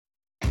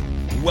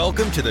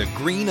Welcome to the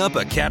Green Up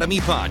Academy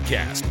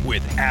podcast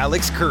with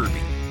Alex Kirby,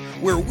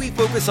 where we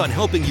focus on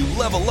helping you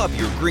level up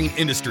your green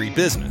industry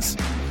business.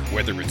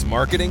 Whether it's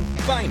marketing,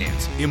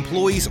 finance,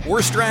 employees,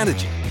 or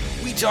strategy,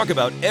 we talk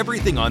about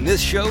everything on this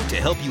show to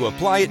help you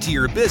apply it to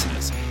your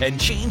business and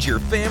change your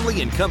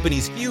family and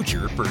company's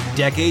future for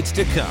decades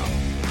to come.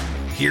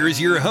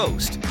 Here's your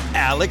host,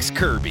 Alex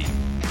Kirby.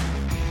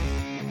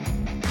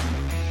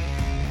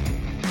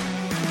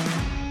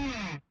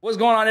 What's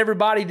going on,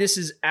 everybody? This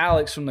is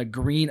Alex from the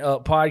Green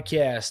Up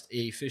Podcast,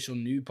 a official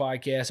new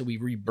podcast that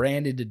we've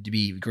rebranded to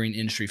be green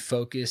industry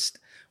focused.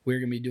 We're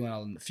going to be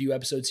doing a few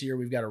episodes here.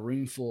 We've got a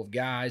room full of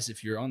guys.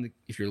 If you're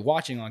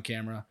watching on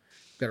camera,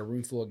 we've got a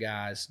room full of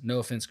guys. No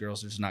offense,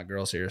 girls. There's not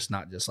girls here. It's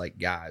not just like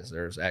guys.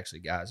 There's actually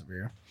guys over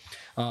here.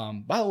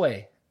 By the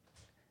way,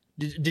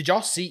 did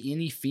y'all see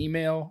any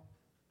female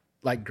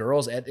like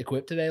girls at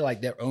Equip today,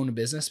 like that own a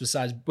business?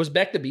 Besides, was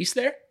Beck the Beast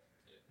there?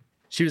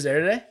 She was there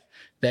today.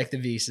 Beck the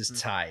Beast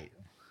is tight.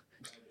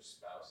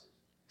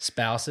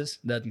 Spouses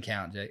doesn't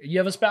count, Jake. You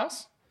have a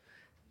spouse?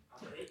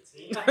 I'm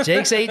 18.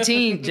 Jake's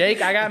 18.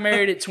 Jake, I got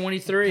married at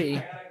 23. I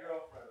got a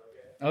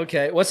girlfriend,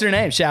 Okay, what's her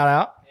name? Shout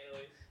out.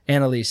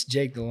 Annalise.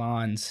 Jake the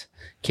lawn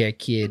care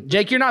kid.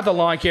 Jake, you're not the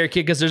lawn care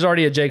kid because there's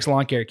already a Jake's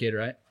lawn care kid,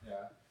 right?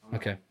 Yeah.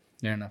 Okay,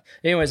 fair enough.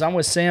 Anyways, I'm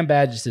with Sam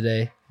Badgett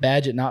today.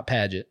 Badgett, not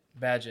Padgett.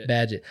 Badgett.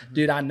 Mm-hmm.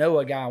 Dude, I know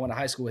a guy I went to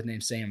high school with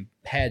named Sam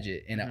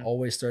Badgett, and it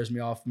always throws me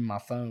off in my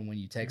phone when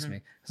you text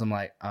me because I'm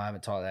like, I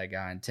haven't talked to that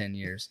guy in 10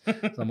 years.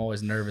 So I'm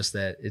always nervous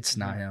that it's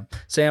not him.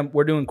 Sam,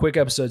 we're doing quick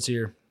episodes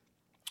here.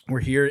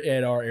 We're here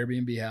at our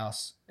Airbnb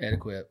house at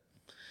Equip.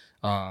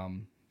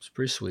 It's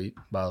pretty sweet,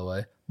 by the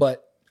way.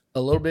 But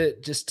a little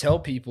bit, just tell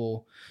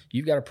people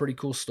you've got a pretty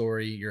cool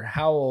story. You're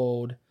how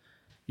old,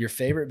 your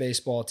favorite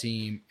baseball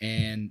team,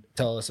 and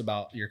tell us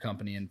about your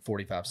company in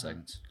 45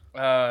 seconds.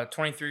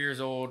 23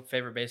 years old,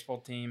 favorite baseball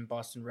team,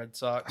 Boston Red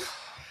Sox.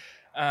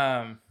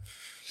 Water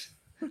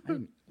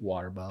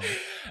bottle.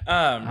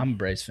 I'm a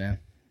Braves fan.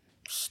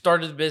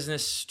 Started the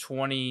business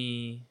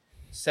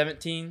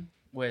 2017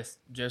 with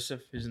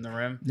Joseph, who's in the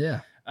room.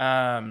 Yeah.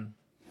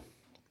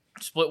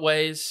 Split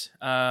ways.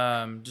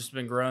 Just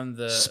been growing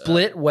the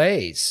Split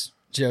ways,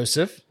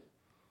 Joseph.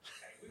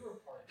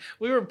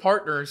 We were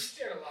partners.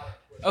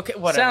 Okay,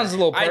 whatever. Sounds a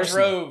little I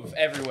personal. drove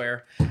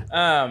everywhere.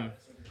 Yeah.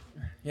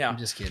 I'm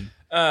just kidding.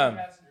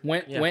 Yeah.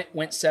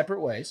 Went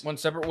separate ways. Went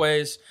separate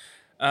ways,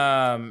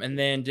 and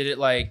then did it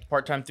like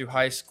part-time through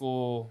high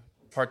school,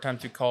 part-time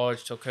through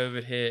college till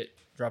COVID hit,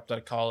 dropped out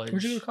of college.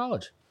 Where'd you go to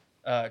college?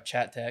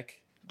 Chat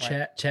tech.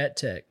 Chat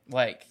tech.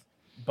 Like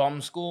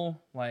bum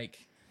school.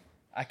 Like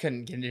I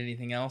couldn't get into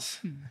anything else.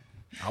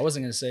 I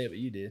wasn't gonna say it, but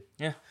you did.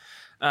 Yeah.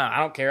 I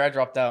don't care. I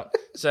dropped out.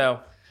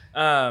 So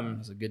It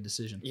was a good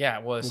decision. yeah,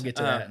 it was. We'll get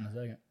to that in a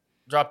second.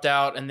 Dropped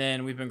out, and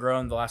then we've been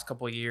growing the last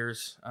couple of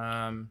years.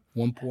 1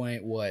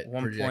 point what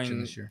 1 projection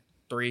this year?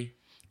 3.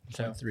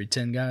 So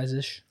 10 guys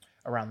ish.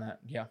 around that.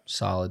 Yeah.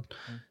 Solid.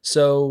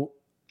 So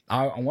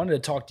I wanted to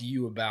talk to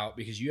you about,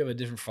 because you have a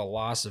different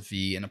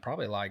philosophy, and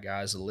probably a lot of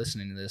guys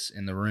listening to this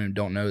in the room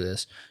don't know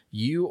this.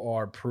 You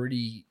are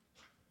pretty,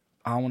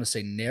 I don't want to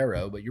say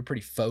narrow, but you're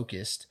pretty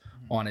focused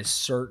on a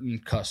certain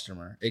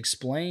customer.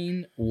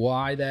 Explain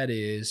why that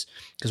is,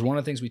 because one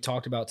of the things we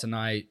talked about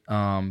tonight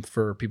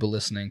for people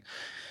listening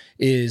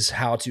is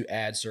how to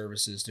add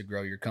services to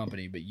grow your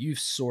company, but you've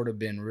sort of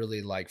been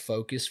really like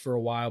focused for a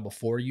while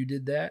before you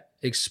did that.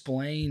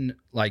 Explain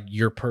like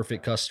your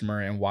perfect customer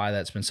and why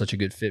that's been such a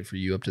good fit for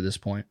you up to this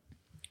point.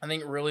 I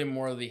think really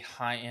more of the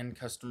high-end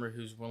customer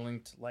who's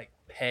willing to like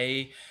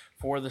pay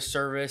for the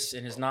service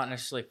and is not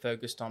necessarily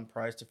focused on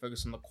price, to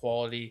focus on the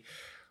quality.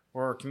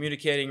 We're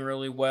communicating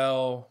really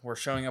well. We're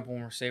showing up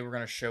when we say we're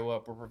going to show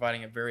up. We're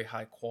providing a very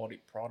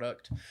high-quality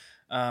product.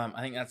 I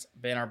think that's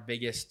been our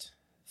biggest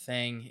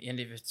thing. And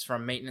if it's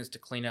from maintenance to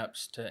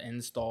cleanups to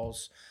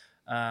installs,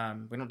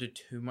 we don't do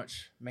too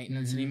much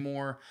maintenance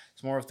anymore.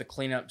 It's more of the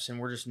cleanups, and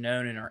we're just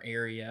known in our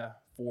area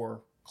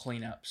for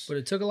cleanups. But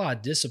it took a lot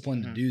of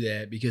discipline to do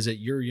that, because at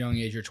your young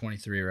age, you're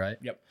 23, right?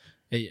 Yep.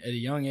 At a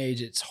young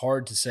age, it's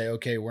hard to say,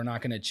 okay, we're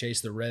not going to chase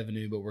the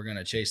revenue, but we're going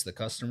to chase the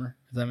customer.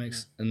 If that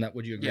makes, and that,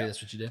 would you agree Yeah.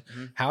 that's what you did?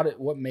 Mm-hmm.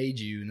 What made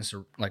you, and this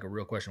is like a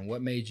real question,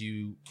 what made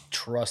you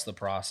trust the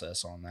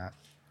process on that?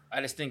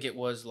 I just think it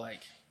was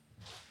like,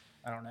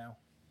 I don't know.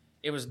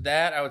 It was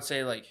that, I would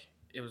say, like,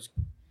 it was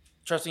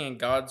trusting in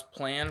God's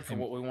plan for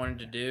what we wanted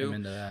to do. I'm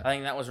into that. I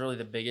think that was really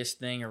the biggest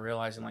thing, of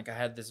realizing like I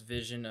had this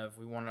vision of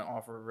we want to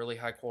offer a really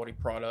high quality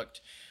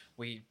product.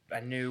 I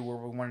knew where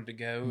we wanted to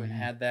go and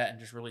had that, and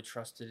just really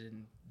trusted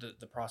in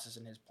the process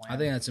and his plan. I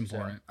think that's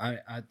important. I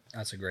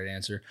that's a great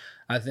answer.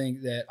 I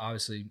think that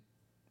obviously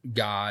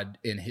God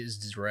in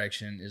his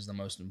direction is the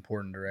most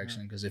important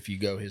direction, because if you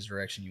go his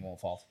direction, you won't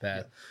fall off the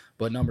path.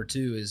 But number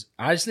two is,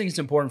 I just think it's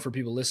important for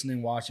people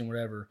listening, watching,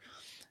 whatever,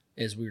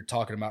 as we were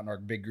talking about in our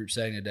big group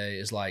setting today,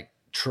 is like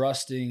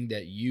trusting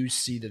that you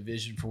see the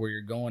vision for where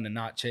you're going and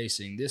not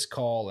chasing this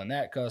call and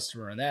that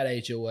customer and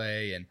that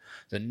HOA and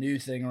the new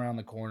thing around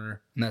the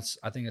corner. And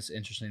I think it's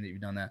interesting that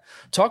you've done that.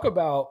 Talk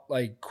about,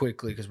 like,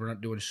 quickly, because we're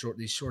not doing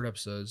these short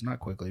episodes, not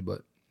quickly,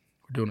 but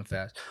We're doing it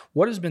fast.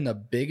 What has been the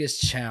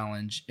biggest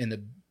challenge and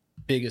the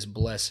biggest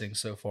blessing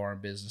so far in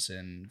business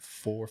in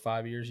 4 or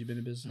 5 years you've been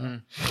in business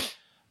now?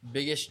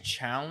 Biggest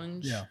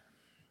challenge? Yeah.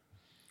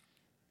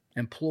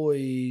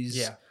 Employees.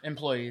 Yeah,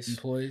 employees.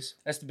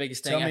 That's the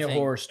biggest thing. Tell me a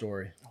horror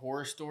story.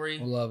 Horror story?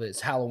 I love it.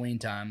 It's Halloween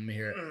time. Let me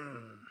hear it.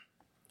 I'm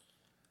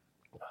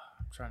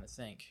trying to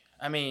think.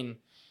 I mean,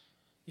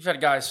 you've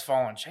had guys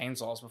fall on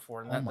chainsaws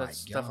before, and that's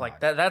stuff like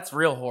that. That's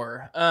real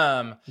horror.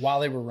 While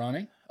they were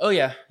running? Oh,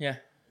 yeah.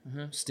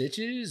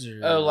 Stitches?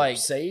 Or like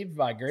saved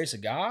by grace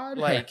of God?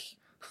 Like,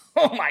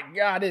 oh my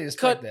God, I didn't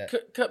expect that.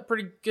 Cut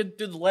pretty good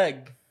through the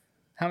leg.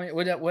 How many?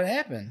 What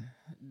happened?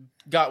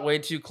 Got way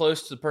too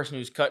close to the person who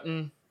was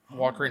cutting.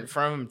 Walked right in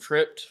front of him,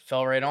 tripped,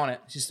 fell right on it.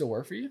 Does he still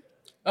work for you?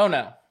 Oh,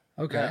 no.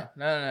 Okay.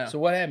 No. So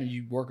what happened?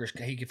 He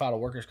could file a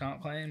workers'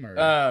 comp claim?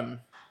 Or?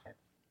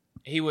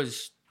 He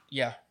was,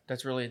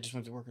 that's really it. Just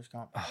went to workers'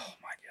 comp. Oh,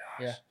 my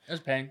gosh. Yeah, it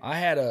was pain. I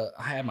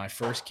had my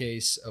first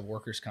case of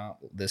workers' comp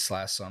this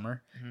last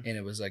summer, and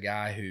it was a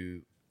guy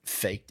who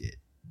faked it.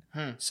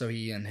 So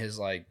he and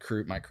his my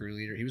crew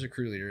leader, he was a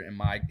crew leader, and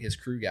his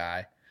crew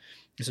guy,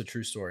 it's a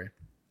true story.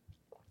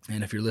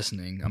 And if you're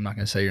listening, I'm not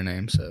going to say your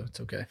name, so it's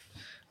okay.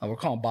 We're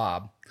calling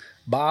Bob.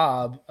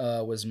 Bob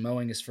was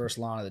mowing his first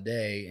lawn of the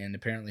day, and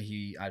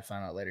apparently I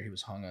found out later he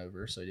was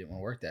hungover, so he didn't want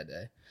to work that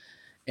day.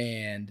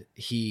 And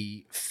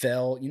he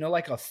fell,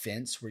 like a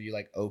fence where you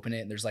open it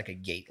and there's a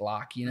gate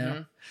lock,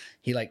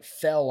 He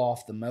fell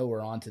off the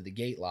mower onto the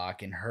gate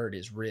lock and hurt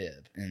his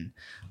rib. And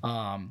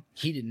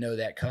he didn't know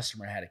that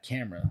customer had a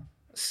camera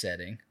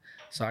setting.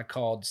 So I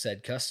called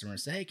said customer and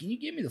said, hey, can you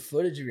give me the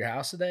footage of your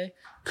house today?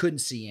 Couldn't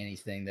see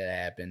anything that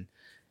happened.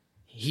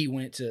 He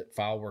went to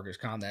file workers'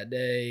 comp that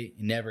day.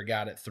 He never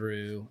got it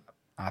through.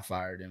 I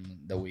fired him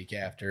the week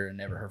after and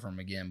never heard from him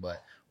again.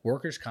 But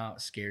workers'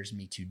 comp scares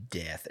me to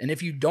death. And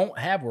if you don't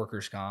have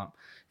workers' comp,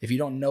 if you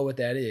don't know what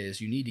that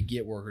is, you need to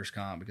get workers'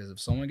 comp, because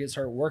if someone gets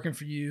hurt working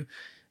for you,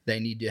 you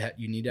need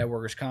to have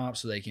workers' comp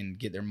so they can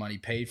get their money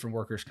paid from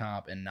workers'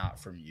 comp and not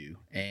from you,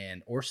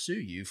 or sue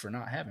you for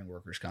not having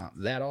workers' comp.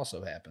 That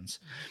also happens.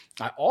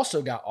 I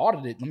also got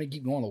audited. Let me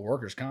keep going on the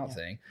workers' comp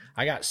thing.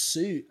 I got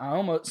sued. I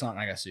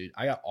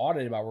got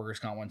audited by workers'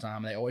 comp one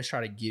time. They always try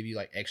to give you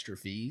extra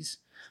fees.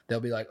 They'll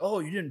be like,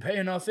 oh, you didn't pay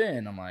enough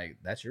in. I'm like,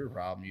 that's your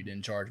problem. You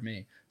didn't charge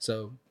me.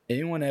 So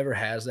anyone ever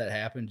has that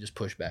happen, just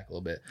push back a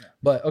little bit. Yeah.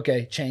 But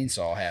okay,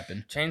 chainsaw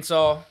happened.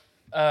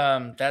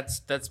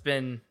 That's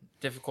been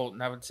difficult,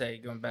 and I would say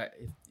get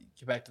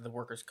back to the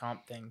workers'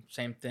 comp thing,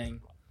 same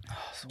thing.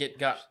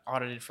 Got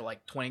audited for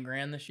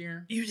 $20,000 this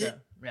year. You did?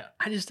 Yeah.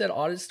 I just did an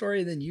audit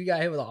story, and then you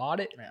got hit with an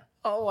audit? Yeah.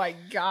 Oh my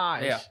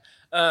gosh.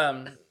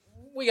 Yeah.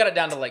 We got it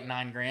down to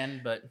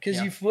 $9,000, but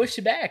because you pushed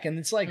it back, and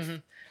it's I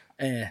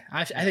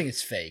think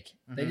it's fake.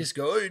 They just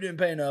go, oh, you didn't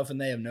pay enough,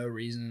 and they have no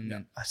reason.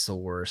 Yeah. That's the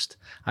worst.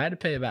 I had to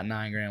pay about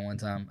 $9,000 one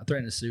time. I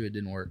threatened to sue. It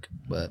didn't work,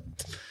 but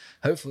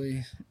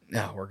hopefully,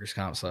 workers'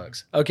 comp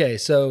sucks. Okay,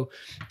 so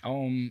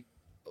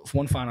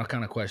one final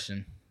kind of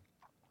question.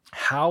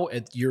 How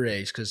at your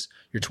age, because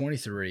you're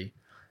 23,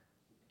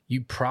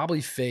 you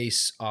probably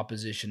face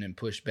opposition and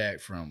pushback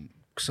from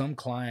some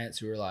clients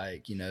who are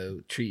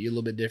treat you a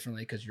little bit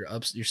differently because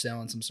you're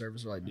selling some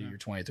service. Or dude, you're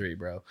 23,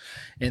 bro.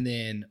 And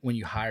then when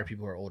you hire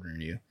people who are older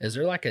than you, is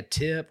there a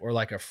tip or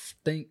a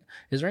thing?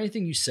 Is there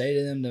anything you say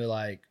to them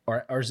to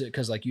or is it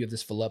because you have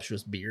this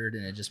voluptuous beard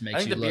and it just makes you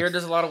look? I think the beard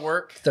does a lot of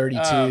work.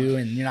 32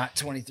 and you're not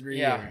 23.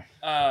 Yeah.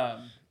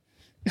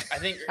 I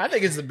think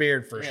it's the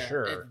beard for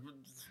sure.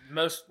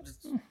 Most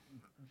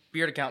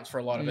beard accounts for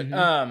a lot of it.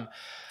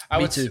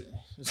 Me too.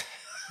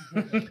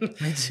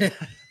 Me too.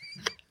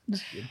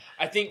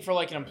 I think for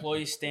an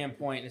employee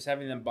standpoint, is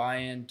having them buy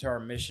into our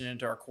mission,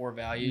 into our core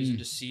values, and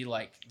just see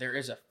there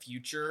is a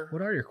future.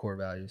 What are your core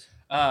values?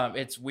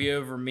 It's we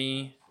over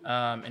me,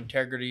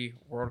 integrity,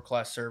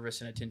 world-class service,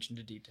 and attention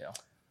to detail.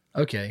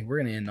 Okay, we're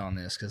gonna end on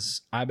this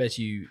because I bet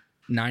you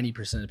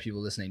 90% of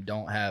people listening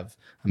don't have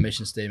a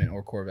mission statement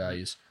or core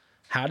values.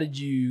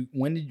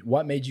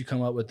 What made you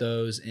come up with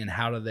those, and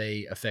how do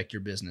they affect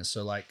your business?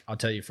 So I'll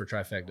tell you, for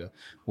Trifecta,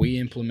 we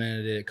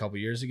implemented it a couple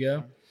years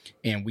ago,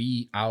 and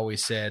I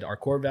always said our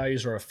core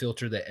values are a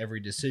filter that every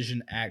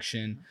decision,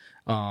 action,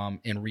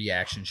 and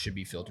reaction should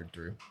be filtered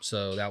through.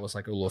 So that was a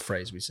little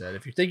phrase we said.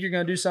 If you think you're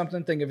going to do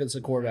something, think if it's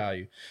a core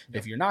value.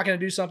 If you're not going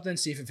to do something,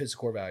 see if it fits the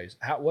core values.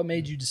 What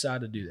made you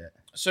decide to do that?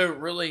 So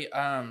really, it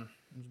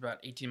was about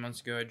 18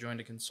 months ago, I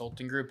joined a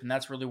consulting group, and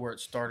that's really where it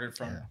started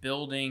from,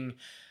 building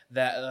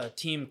that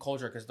team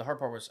culture. Because the hard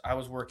part was I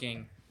was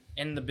working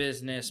in the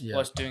business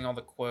plus doing all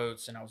the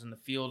quotes, and I was in the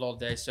field all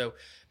day. So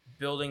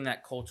building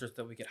that culture so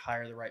that we could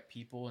hire the right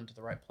people into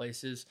the right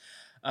places.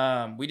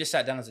 We just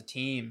sat down as a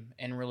team,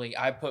 and really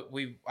I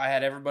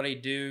had everybody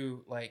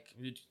do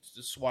the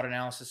SWOT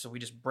analysis. So we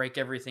just break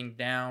everything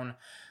down.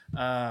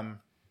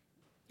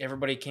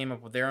 Everybody came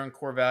up with their own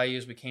core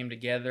values. We came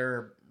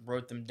together,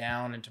 wrote them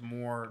down into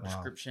more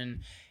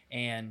description,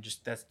 and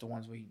just that's the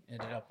ones we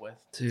ended up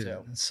with. Dude,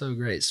 that's so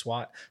great.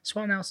 SWOT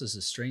analysis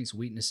is strengths,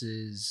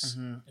 weaknesses.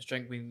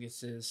 Strength,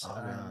 weaknesses. Oh,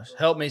 gosh.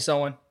 Help me,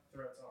 someone.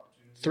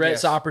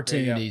 threats, Yes,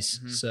 opportunities.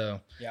 there you go.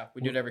 So Yeah,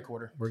 we do it every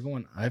quarter. we're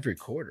going every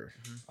quarter.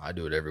 I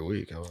do it every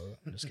week. Oh,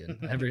 I'm just kidding.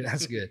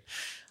 That's good.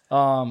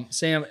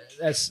 Sam,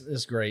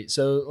 that's great.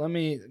 So let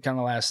me kind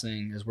of last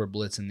thing as we're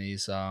blitzing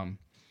these.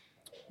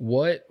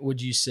 What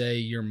would you say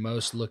you're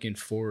most looking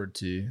forward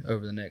to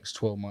over the next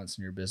 12 months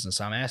in your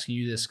business? I'm asking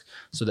you this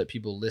so that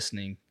people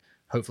listening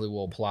hopefully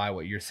will apply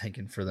what you're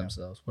thinking for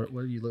themselves. What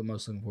are you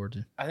most looking forward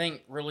to? I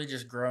think really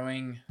just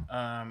growing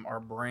our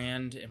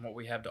brand and what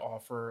we have to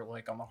offer,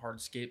 like on the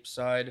hardscape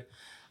side.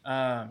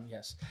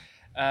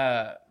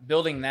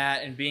 Building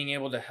that and being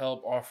able to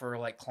help offer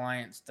like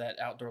clients that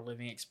outdoor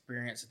living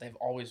experience that they've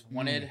always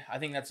wanted. I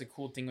think that's a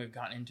cool thing we've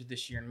gotten into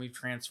this year, and we've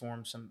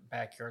transformed some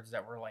backyards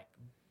that were like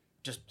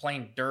just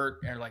plain dirt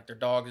and like their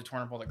dogs had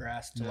torn up all the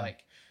grass to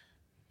like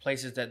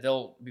places that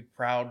they'll be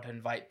proud to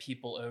invite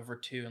people over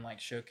to and like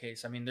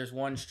showcase. I mean, there's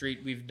one street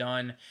we've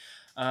done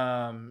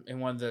in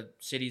one of the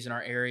cities in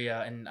our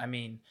area, and I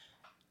mean,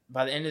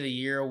 by the end of the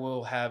year,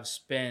 we'll have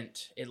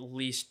spent at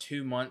least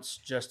 2 months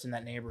just in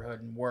that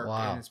neighborhood and work.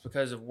 Wow. And it's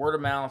because of word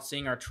of mouth,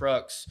 seeing our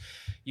trucks.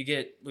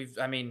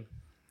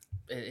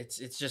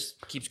 It's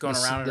just keeps going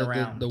around and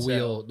around.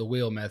 The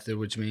wheel method,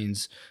 which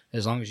means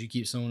as long as you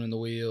keep someone in the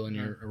wheel and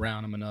you're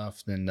around them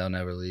enough, then they'll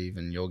never leave,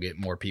 and you'll get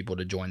more people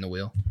to join the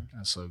wheel.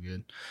 That's so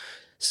good.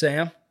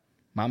 Sam,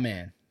 my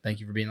man, thank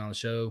you for being on the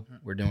show.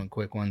 We're doing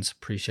quick ones.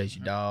 Appreciate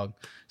you, dog.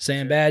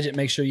 Sam Badgett,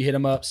 make sure you hit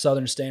him up.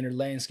 Southern Standard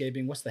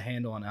Landscaping. What's the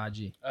handle on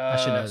IG? I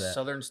should know that.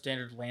 Southern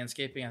Standard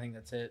Landscaping. I think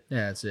that's it.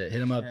 Yeah, that's it.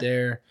 Hit him up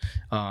there.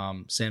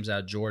 Sam's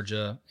out of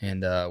Georgia,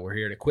 and we're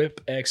here at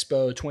Equip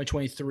Expo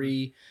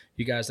 2023.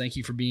 You guys, thank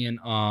you for being,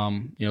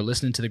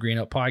 listening to the Green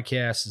Up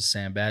Podcast. This is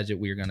Sam Badgett.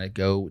 We are going to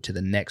go to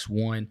the next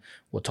one.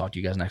 We'll talk to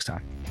you guys next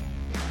time.